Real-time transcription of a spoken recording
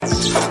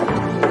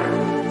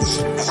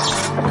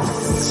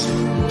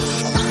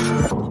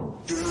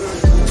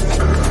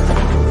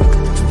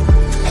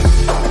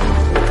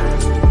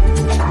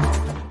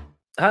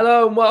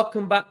and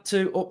welcome back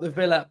to Up the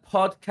Villa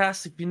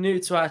podcast. If you're new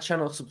to our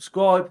channel,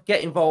 subscribe,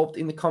 get involved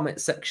in the comment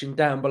section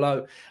down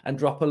below and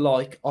drop a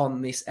like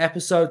on this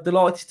episode.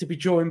 Delighted to be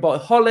joined by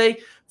Holly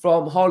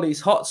from HOLLIE'S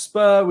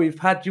HOTSPUR. We've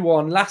had you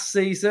on last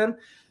season.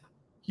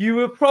 You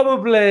were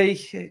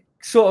probably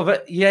sort of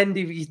at the end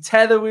of your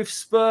tether with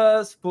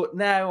Spurs, but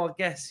now I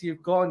guess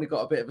you've kind of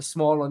got a bit of a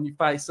smile on your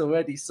face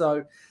already.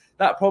 So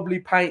that probably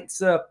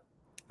paints a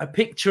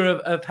picture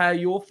of how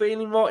you're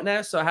feeling right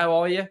now. So how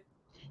are you?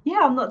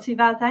 Yeah, I'm not too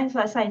bad, thanks.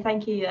 Like I say,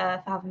 thank you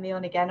for having me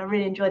on again. I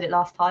really enjoyed it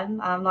last time.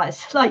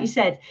 Like you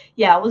said,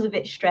 yeah, I was a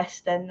bit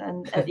stressed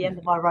and at the end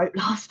of my rope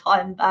last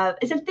time.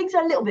 Things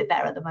are a little bit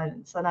better at the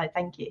moment, so no,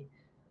 thank you.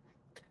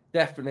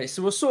 Definitely.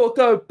 So we'll sort of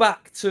go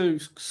back to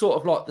sort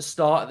of like the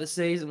start of the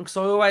season, because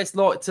I always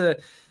like to,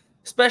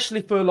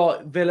 especially for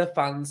like Villa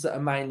fans that are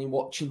mainly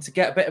watching, to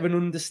get a bit of an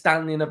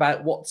understanding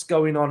about what's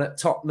going on at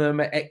Tottenham,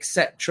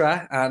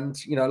 etc.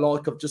 And, you know,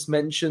 like I've just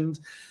mentioned,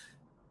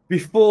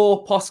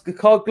 before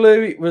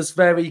Postecoglou, it was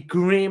very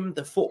grim.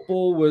 The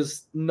football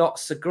was not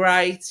so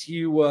great.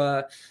 You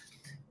were,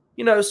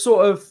 you know,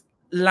 sort of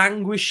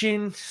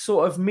languishing,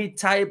 sort of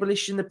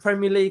mid-table-ish in the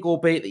Premier League,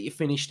 albeit that you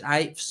finished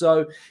 8th. So,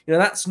 you know,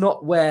 that's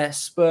not where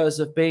Spurs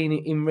have been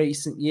in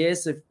recent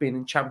years. They've been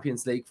in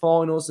Champions League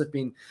finals. They've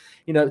been,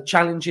 you know,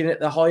 challenging at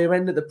the higher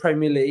end of the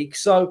Premier League.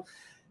 So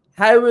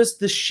how has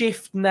the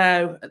shift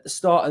now at the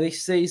start of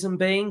this season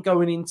been,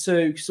 going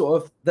into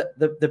sort of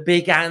the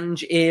big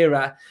Ange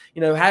era?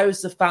 You know,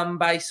 how's the fan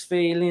base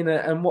feeling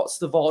and what's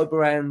the vibe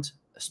around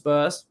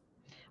Spurs?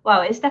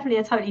 Well, it's definitely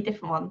a totally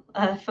different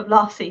one from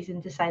last season,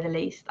 to say the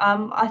least.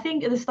 I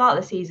think at the start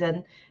of the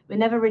season, we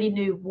never really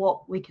knew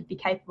what we could be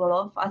capable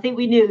of. I think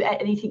we knew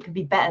anything could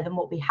be better than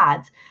what we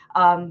had.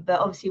 But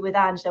obviously with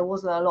Ange, there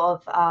wasn't a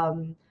lot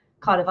of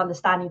kind of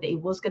understanding that he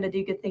was going to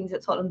do good things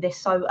at Tottenham this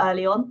so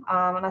early on.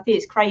 And I think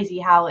it's crazy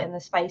how in the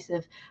space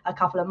of a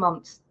couple of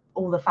months,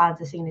 all the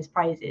fans are singing his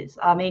praises.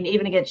 I mean,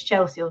 even against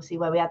Chelsea, obviously,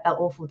 where we had that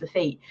awful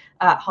defeat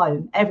at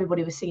home,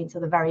 everybody was singing to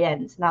the very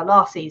end. Now,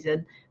 last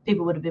season,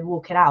 people would have been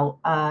walking out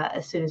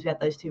as soon as we had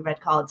those 2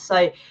 red cards.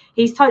 So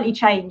he's totally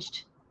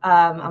changed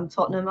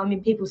Tottenham. I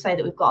mean, people say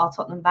that we've got our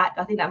Tottenham back.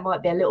 I think that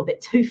might be a little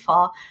bit too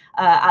far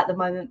at the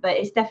moment, but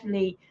it's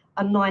definitely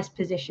a nice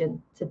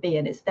position to be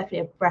in. It's definitely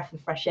a breath of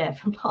fresh air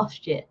from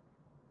last year.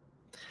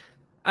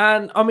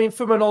 And I mean,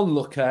 from an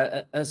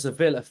onlooker, as a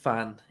Villa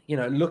fan, you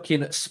know,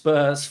 looking at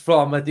Spurs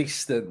from a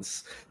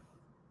distance,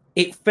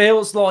 it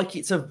feels like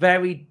it's a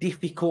very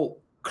difficult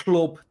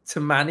club to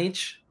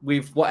manage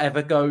with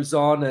whatever goes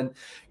on. And,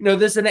 you know,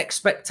 there's an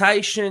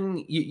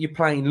expectation. You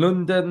play in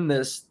London,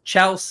 there's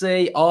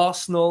Chelsea,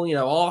 Arsenal, you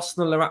know,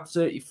 Arsenal are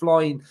absolutely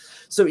flying.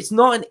 So it's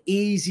not an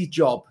easy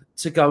job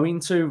to go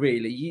into,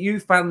 really.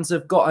 You fans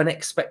have got an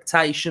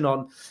expectation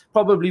on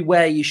probably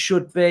where you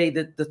should be,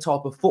 the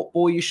type of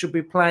football you should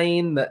be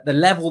playing, the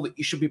level that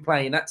you should be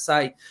playing at,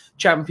 say,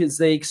 Champions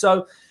League.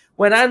 So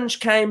when Ange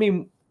came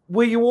in,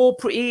 were you all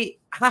pretty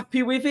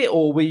happy with it,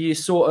 or were you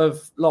sort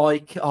of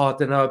like, oh, I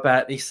don't know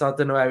about this, I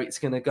don't know how it's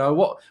going to go?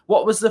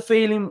 What was the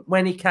feeling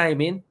when he came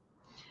in?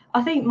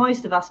 I think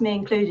most of us, me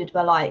included,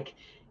 were like,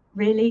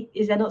 really?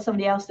 Is there not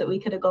somebody else that we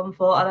could have gone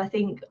for? And I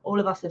think all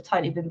of us have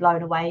totally been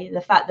blown away. The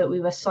fact that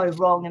we were so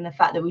wrong, and the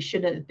fact that we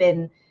shouldn't have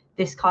been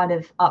this kind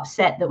of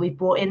upset that we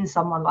brought in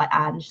someone like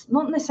Ange,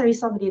 not necessarily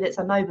somebody that's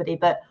a nobody,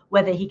 but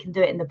whether he can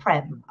do it in the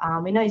Prem.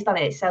 We know he's done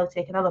it at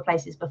Celtic and other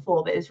places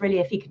before, but it was really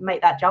if he could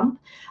make that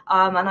jump.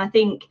 And I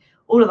think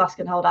all of us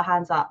can hold our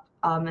hands up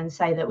and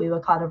say that we were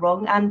kind of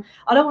wrong. And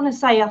I don't want to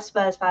say us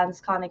Spurs fans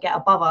kind of get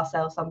above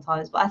ourselves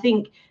sometimes, but I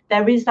think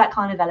there is that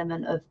kind of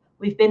element of,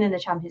 we've been in the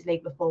Champions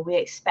League before, we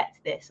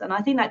expect this. And I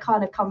think that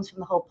kind of comes from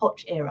the whole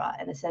Poch era,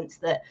 in a sense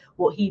that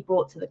what he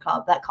brought to the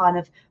club, that kind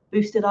of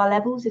boosted our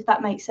levels, if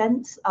that makes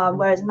sense.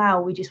 Whereas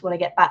now we just want to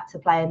get back to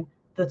playing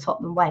the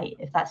Tottenham way,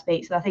 if that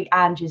speaks. And I think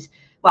Ange is,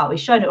 well, he's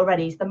shown it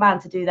already. He's the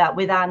man to do that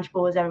with Ange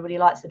Ball, as everybody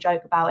likes to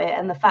joke about it.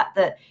 And the fact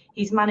that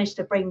he's managed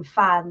to bring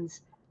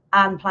fans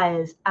and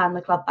players and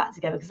the club back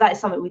together, because that is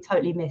something we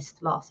totally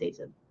missed last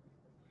season.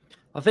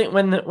 I think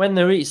when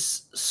there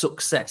is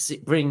success,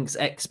 it brings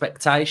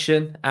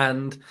expectation,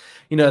 and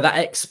you know that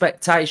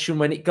expectation,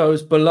 when it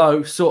goes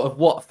below sort of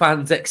what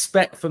fans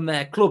expect from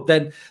their club,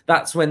 then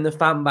that's when the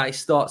fan base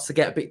starts to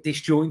get a bit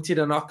disjointed.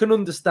 And I can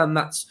understand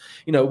that's,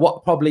 you know,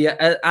 what probably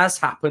has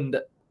happened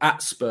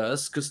at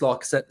Spurs, because like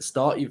I said at the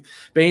start, you've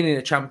been in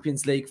a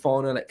Champions League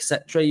final,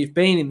 etc. You've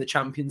been in the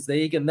Champions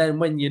League, and then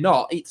when you're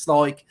not, it's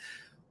like,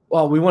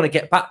 well, we want to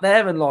get back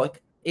there. And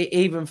like,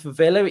 even for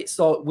Villa, it's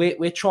like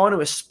we're trying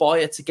to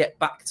aspire to get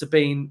back to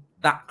being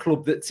that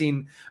club that's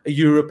in a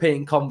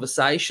European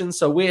conversation.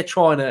 So we're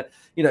trying to,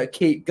 you know,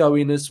 keep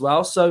going as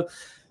well. So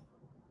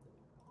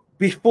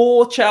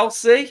before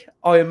Chelsea,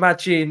 I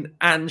imagine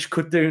Ange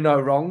could do no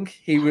wrong.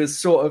 He was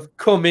sort of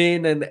come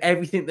in, and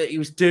everything that he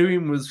was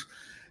doing was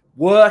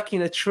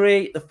working a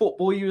treat. The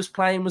football he was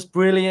playing was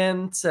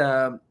brilliant.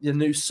 The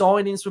new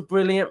signings were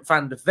brilliant.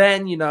 Van de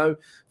Ven, you know,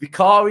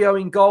 Vicario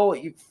in goal.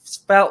 It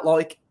felt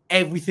like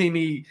everything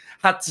he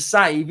had to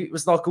save, it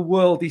was like a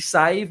worldy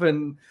save.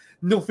 And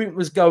nothing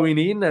was going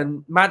in,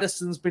 and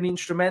Maddison's been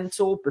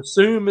instrumental.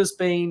 Basuma's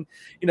been,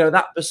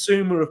 that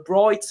Basuma of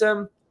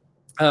Brighton.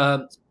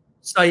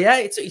 So yeah,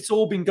 it's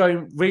all been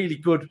going really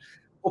good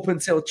up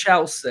until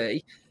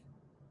Chelsea.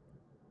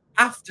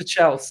 After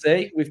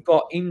Chelsea, we've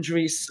got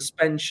injuries,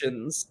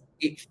 suspensions.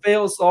 It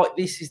feels like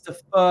this is the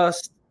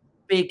first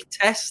big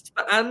test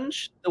for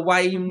Ange, the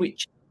way in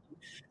which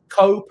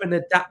cope and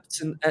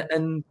adapt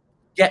and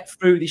get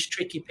through this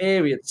tricky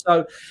period.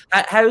 So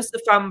how's the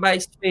fan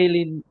base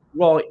feeling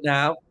right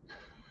now?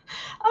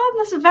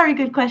 That's a very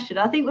good question.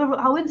 I think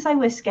I wouldn't say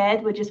we're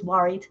scared. We're just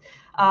worried,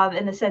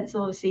 in the sense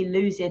of obviously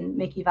losing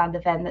Mickey van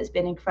der Ven. That's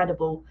been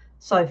incredible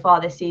so far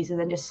this season,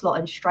 and just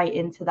slotting straight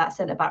into that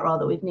centre back role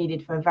that we've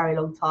needed for a very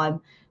long time.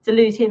 To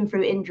lose him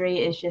through injury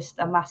is just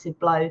a massive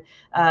blow.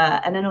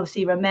 And then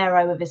obviously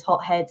Romero with his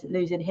hot head,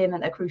 losing him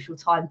at a crucial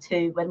time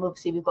too, when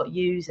obviously we've got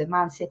Hughes and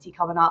Man City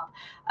coming up.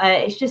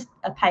 It's just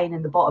a pain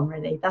in the bottom,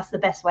 really. That's the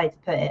best way to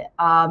put it.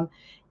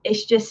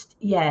 It's just,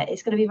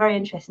 it's going to be very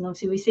interesting.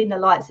 Obviously, we've seen the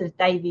likes of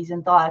Davies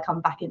and Dyer come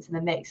back into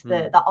the mix,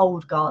 the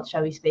old guard,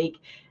 shall we speak,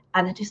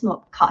 and they're just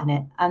not cutting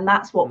it. And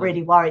that's what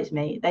really worries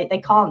me.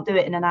 They can't do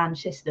it in an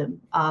Ange system.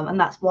 And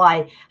that's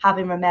why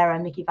having Romero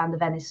and Mickey van der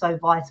Ven is so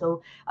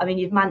vital. I mean,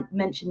 you've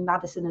mentioned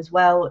Maddison as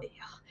well.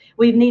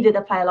 We've needed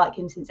a player like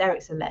him since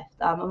Eriksen left.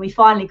 And we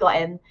finally got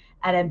him,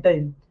 and then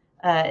boom.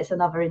 It's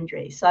another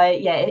injury. So,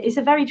 it's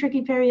a very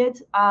tricky period.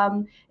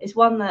 It's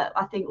one that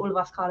I think all of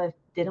us kind of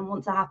didn't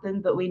want to happen,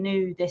 but we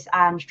knew this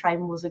Ange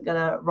train wasn't going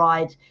to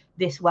ride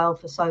this well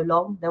for so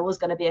long. There was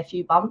going to be a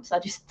few bumps. I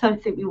just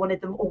don't think we wanted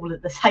them all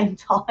at the same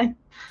time.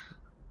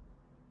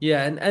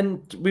 Yeah,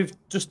 and we've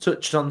just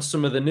touched on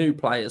some of the new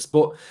players,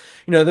 but,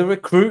 the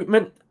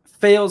recruitment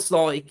feels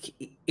like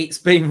it's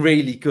been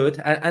really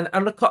good. And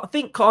I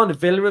think kind of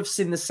Villa have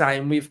seen the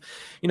same.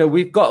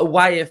 We've got a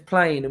way of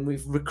playing, and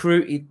we've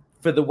recruited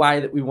for the way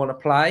that we want to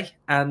play.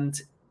 And,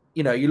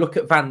 you look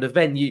at Van der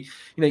Ven,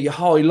 your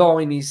high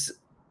line is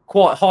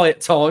quite high at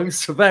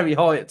times, very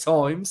high at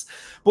times,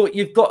 but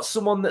you've got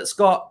someone that's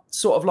got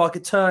sort of like a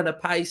turn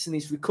of pace in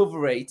his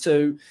recovery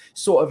to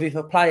sort of, if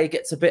a player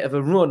gets a bit of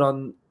a run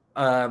on,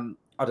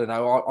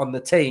 on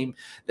the team,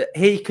 that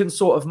he can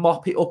sort of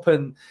mop it up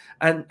and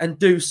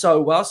do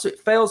so well. So it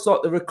feels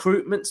like the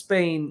recruitment's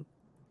been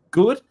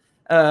good.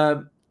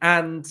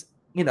 And,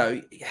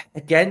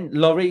 again,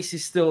 Lloris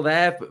is still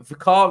there, but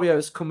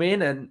Vicario's come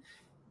in and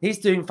he's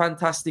doing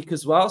fantastic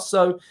as well.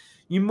 So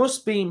you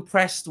must be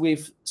impressed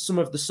with some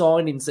of the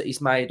signings that he's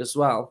made as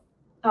well.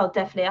 Oh,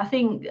 definitely. I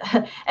think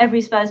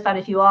every Spurs fan,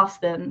 if you ask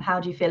them, how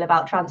do you feel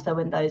about transfer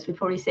windows, we'd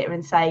probably sit here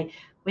and say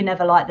we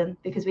never like them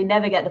because we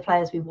never get the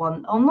players we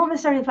want. Or not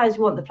necessarily the players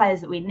we want, the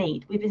players that we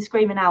need. We've been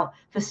screaming out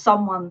for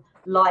someone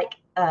like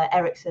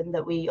Eriksen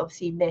that we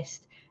obviously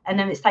missed. And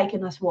then it's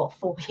taken us, 4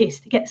 years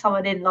to get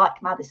someone in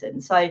like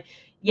Maddison. So,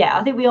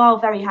 I think we are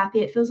very happy.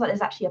 It feels like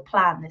there's actually a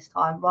plan this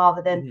time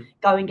rather than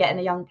going getting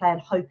a young player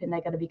and hoping they're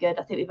going to be good.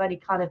 I think we've only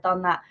kind of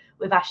done that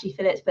with Ashley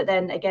Phillips. But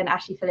then again,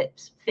 Ashley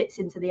Phillips fits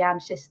into the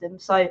Ange system.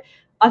 So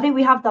I think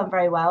we have done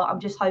very well. I'm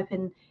just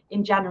hoping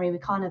in January we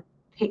kind of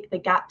pick the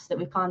gaps that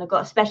we've kind of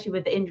got, especially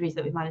with the injuries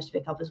that we've managed to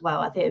pick up as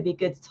well. I think it'd be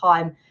a good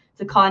time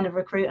to kind of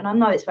recruit. And I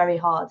know it's very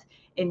hard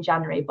in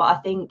January, but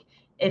I think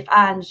if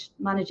Ange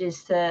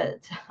manages to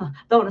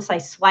don't want to say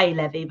sway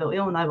Levy, but we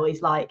all know what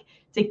he's like,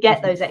 to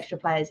get those extra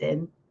players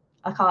in,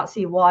 I can't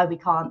see why we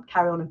can't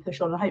carry on and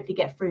push on and hopefully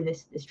get through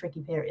this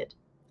tricky period.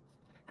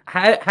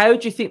 How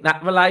do you think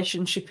that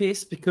relationship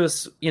is?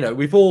 Because,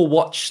 we've all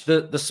watched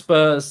the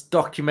Spurs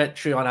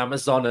documentary on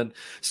Amazon and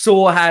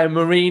saw how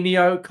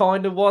Mourinho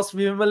kind of was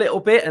with him a little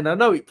bit. And I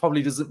know it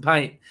probably doesn't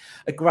paint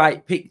a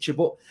great picture,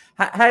 but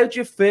how do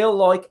you feel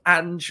like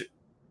Ange...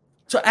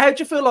 So how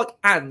do you feel like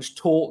Ange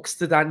talks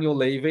to Daniel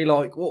Levy?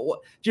 Like,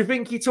 what do you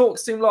think he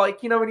talks to him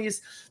like, when he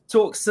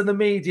talks to the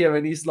media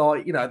and he's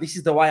like, this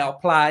is the way I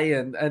play,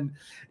 and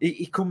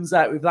he comes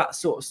out with that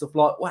sort of stuff?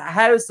 Like,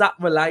 how's that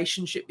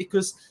relationship?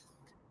 Because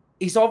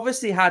he's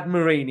obviously had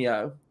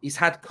Mourinho, he's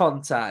had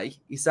Conte,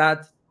 he's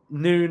had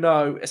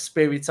Nuno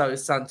Espirito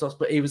Santos,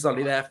 but he was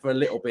only there for a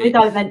little bit. We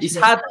don't mention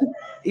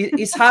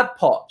he's had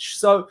Poch.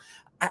 So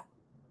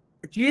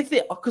do you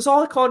think, because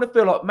I kind of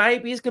feel like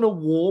maybe he's going to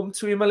warm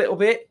to him a little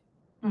bit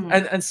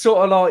and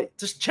sort of like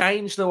just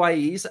change the way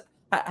he is?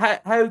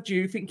 How do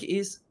you think it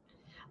is?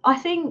 I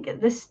think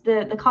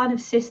the kind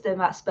of system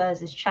at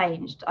Spurs has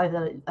changed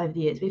over the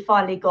years. We've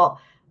finally got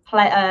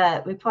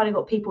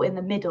people in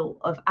the middle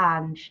of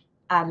Ange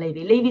and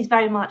Levy. Levy's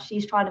very much,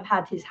 he's trying to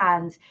have had his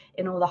hands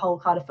in all the whole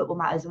kind of football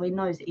matters, and we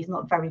know that he's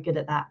not very good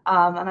at that.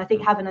 And I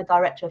think having a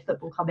director of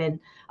football come in,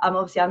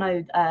 obviously I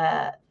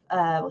know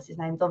what's his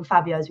name, Don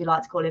Fabio, as we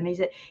like to call him. He's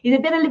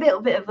been a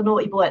little bit of a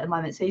naughty boy at the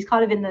moment, so he's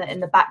kind of in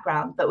the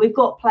background. But we've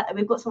got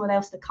someone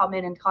else to come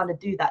in and kind of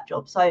do that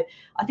job. So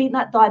I think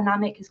that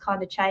dynamic has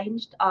kind of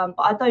changed. But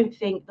I don't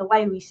think the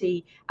way we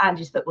see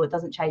Ange's football, it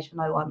doesn't change for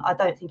no one. I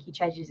don't think he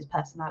changes his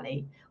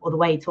personality or the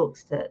way he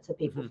talks to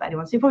people for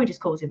anyone. So he probably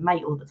just calls him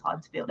mate all the time,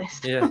 to be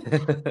honest. Yeah,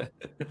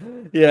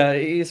 yeah,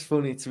 it is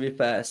funny, to be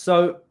fair.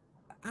 So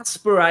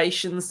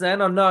aspirations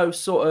then. I know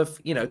sort of,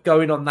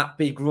 going on that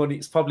big run,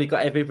 it's probably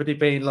got everybody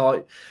being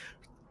like,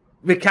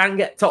 we can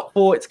get top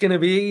 4, it's going to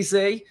be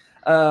easy.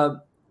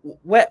 Where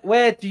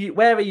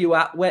are you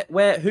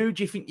at? Who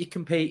do you think you're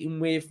competing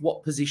with?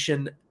 What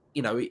position,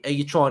 are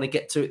you trying to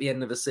get to at the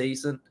end of the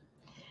season?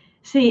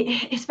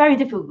 See, it's very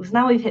difficult because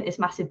now we've hit this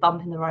massive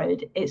bump in the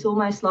road. It's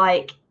almost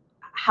like,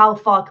 how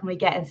far can we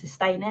get and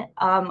sustain it?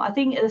 I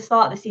think at the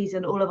start of the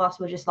season, all of us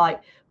were just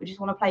like, we just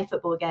want to play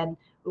football again.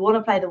 We want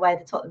to play the way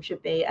the Tottenham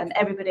should be. And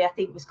everybody, I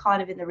think, was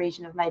kind of in the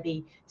region of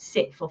maybe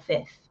 6th or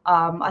 5th.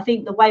 I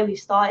think the way we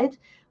started,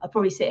 I'd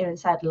probably sit here and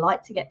say I'd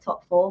like to get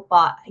top 4.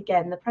 But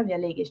again, the Premier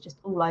League is just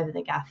all over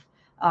the gaff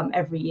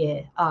every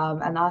year.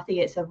 And I think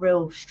it's a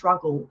real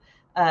struggle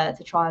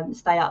to try and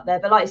stay up there.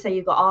 But like you say,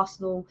 you've got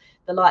Arsenal,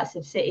 the likes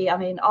of City. I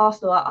mean,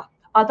 Arsenal,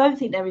 I don't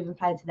think they're even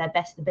playing to their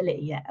best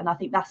ability yet. And I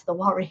think that's the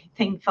worrying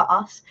thing for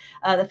us.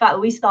 The fact that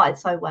we started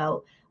so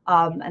well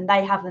and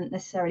they haven't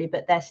necessarily,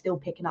 but they're still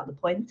picking up the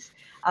points.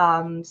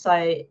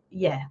 So,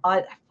 yeah,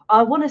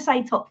 I want to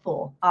say top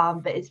 4,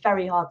 but it's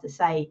very hard to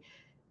say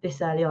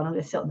this early on. I'm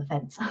going to sit on the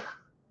fence.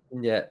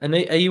 Yeah. And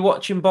are you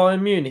watching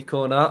Bayern Munich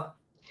or not?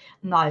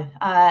 No.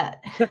 I'd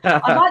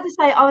like to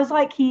say, I was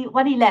like,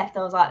 when he left,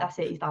 I was like, that's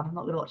it, he's done. I'm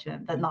not going to watch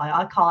him. But no,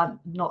 I can't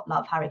not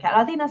love Harry Kane.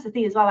 I think that's the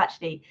thing as well,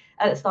 actually,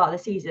 at the start of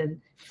the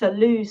season, to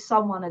lose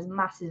someone as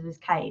massive as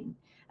Kane,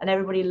 and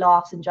everybody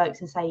laughs and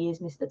jokes and say he is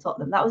Mr.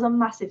 Tottenham. That was a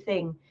massive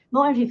thing,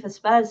 not only for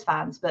Spurs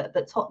fans, but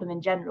Tottenham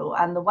in general.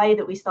 And the way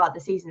that we started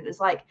the season, it was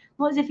like,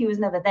 not as if he was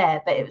never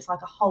there, but it was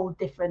like a whole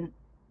different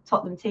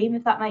Tottenham team,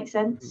 if that makes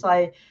sense.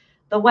 So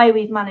the way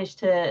we've managed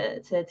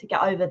to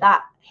get over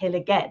that hill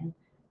again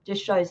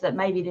just shows that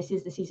maybe this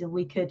is the season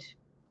we could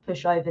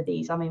push over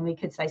these. I mean, we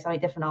could say something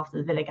different after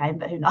the Villa game,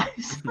 but who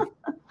knows?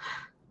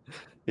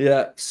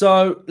 Yeah.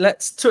 So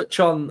let's touch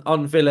on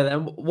Villa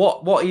then.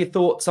 What are your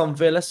thoughts on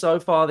Villa so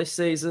far this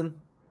season?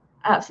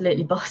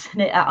 Absolutely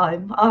bossing it at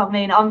home. I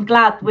mean, I'm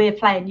glad we're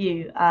playing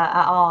you at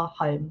our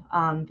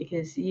home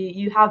because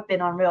you have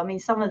been unreal. I mean,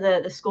 some of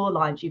the score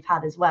lines you've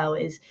had as well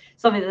is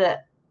something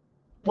that,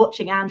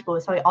 watching Angel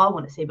is something I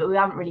want to see, but we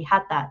haven't really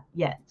had that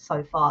yet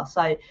so far.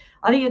 So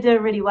I think you're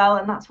doing really well,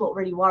 and that's what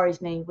really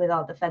worries me with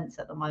our defence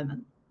at the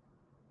moment.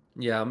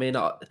 Yeah, I mean,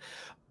 I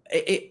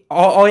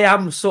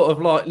am sort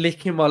of like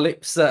licking my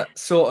lips at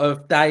sort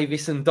of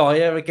Davis and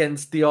Dyer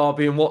against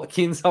Diaby and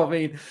Watkins. I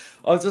mean,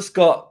 I've just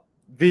got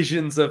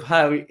visions of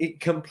how it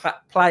can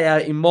play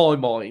out in my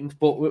mind,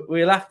 but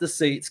we'll have to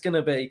see. It's going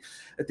to be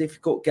a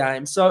difficult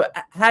game. So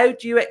how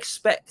do you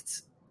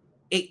expect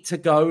it to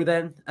go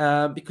then?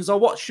 Because I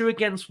watched you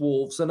against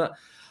Wolves and I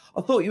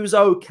thought you was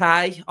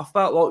okay. I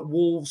felt like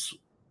Wolves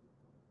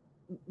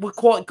were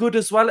quite good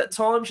as well at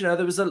times.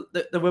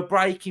 They were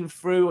breaking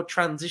through or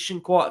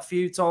transition quite a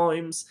few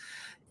times.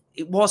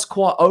 It was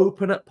quite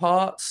open at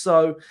parts.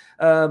 So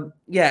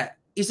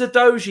is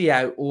Adoji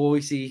out or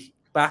is he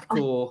back?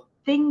 I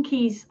think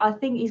he's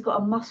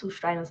got a muscle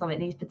strain or something.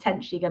 And he's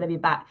potentially going to be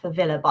back for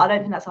Villa, but I don't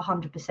think that's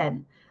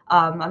 100%.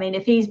 I mean,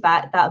 if he's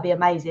back, that would be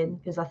amazing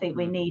because I think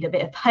we need a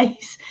bit of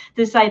pace,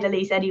 to say the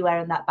least, anywhere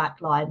in that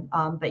back line.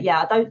 But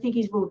yeah, I don't think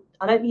he's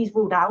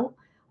ruled out.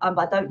 But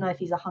I don't know if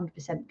he's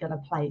 100% going to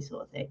play,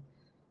 sort of thing.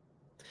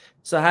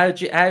 So how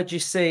do you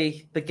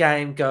see the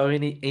game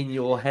going in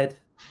your head?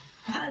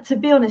 To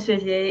be honest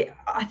with you,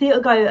 I think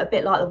it'll go a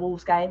bit like the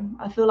Wolves game.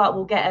 I feel like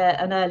we'll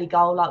get an early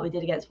goal like we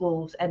did against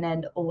Wolves, and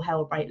then all hell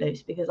will break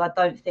loose because I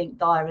don't think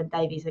Dyer and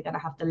Davies are going to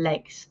have the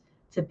legs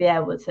to be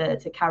able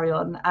to carry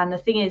on. And the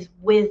thing is,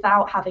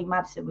 without having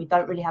Maddison, we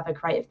don't really have a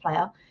creative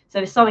player. So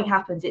if something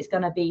happens, it's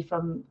going to be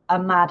from a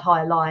mad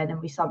high line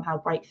and we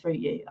somehow break through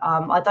you.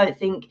 I don't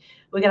think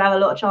we're going to have a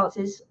lot of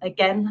chances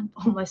again,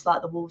 almost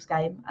like the Wolves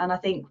game. And I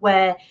think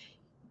where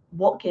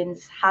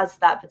Watkins has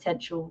that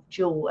potential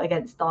duel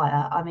against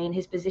Dyer, I mean,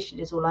 his position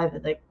is all over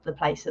the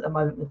place at the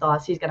moment with Dyer,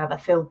 so he's going to have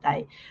a field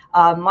day.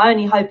 My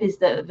only hope is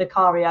that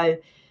Vicario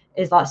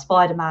is like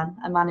Spider-Man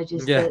and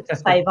manages to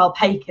save our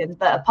bacon.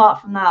 But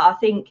apart from that, I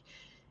think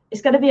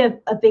it's going to be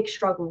a big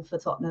struggle for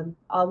Tottenham.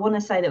 I want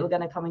to say that we're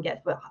going to come and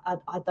get, but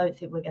I don't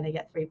think we're going to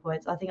get 3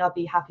 points. I think I'd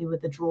be happy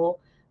with the draw.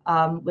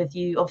 With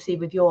you, obviously,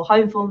 with your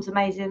home form's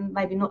amazing,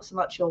 maybe not so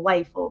much your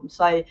away form.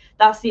 So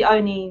that's the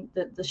only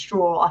the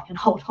straw I can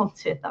hold on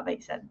to, if that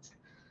makes sense.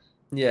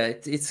 Yeah,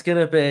 it's going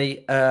to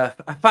be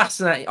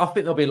fascinating. I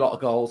think there'll be a lot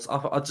of goals.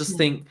 I just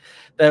think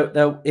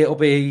it'll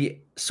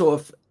be sort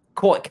of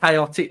quite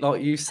chaotic,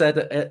 like you said,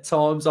 at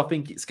times. I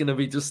think it's going to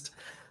be just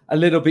a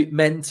little bit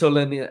mental.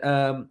 And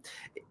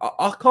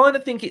I kind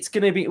of think it's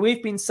going to be,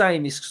 we've been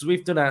saying this because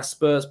we've done our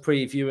Spurs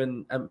preview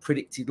and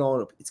predicted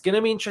lineup. It's going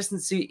to be interesting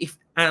to see if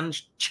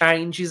Ange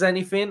changes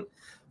anything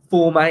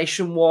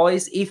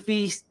formation-wise. If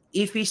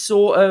he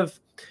sort of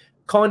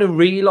kind of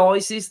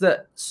realises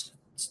that,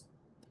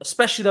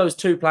 especially those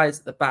two players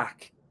at the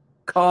back,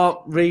 can't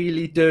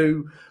really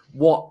do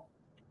what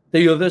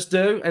the others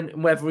do,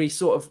 and whether he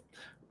sort of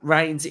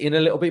reins it in a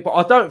little bit. But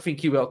I don't think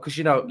he will, because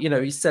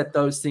he said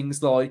those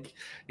things like,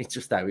 it's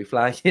just how we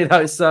play,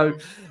 so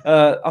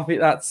I think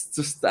that's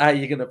just how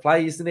you're going to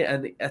play, isn't it?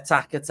 And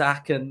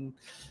attack, and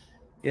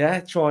yeah,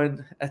 try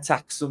and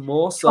attack some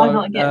more. Try So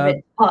not to get a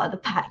bit part of the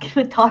pack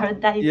with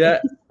Tyron Davies. yeah,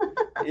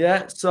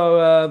 yeah.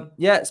 So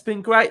yeah, it's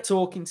been great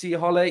talking to you,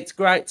 Holly. It's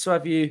great to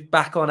have you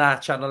back on our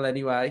channel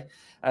anyway.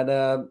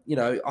 And you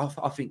know,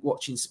 I think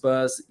watching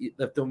Spurs,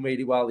 they've done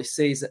really well this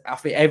season. I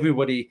think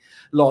everybody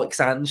likes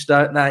Ange,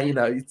 don't they? You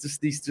know,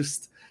 he's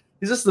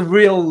just a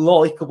real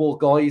likable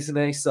guy, isn't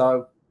he?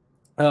 So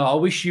I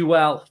wish you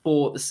well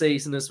for the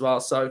season as well.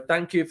 So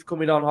thank you for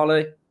coming on,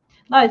 Holly.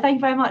 No, thank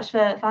you very much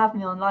for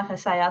having me on. Like I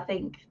say, I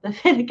think the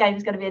Villa game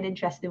is going to be an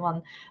interesting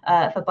one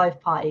for both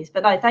parties.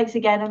 But no, thanks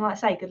again. And like I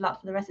say, good luck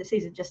for the rest of the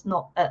season, just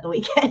not at the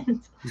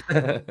weekend.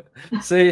 See you.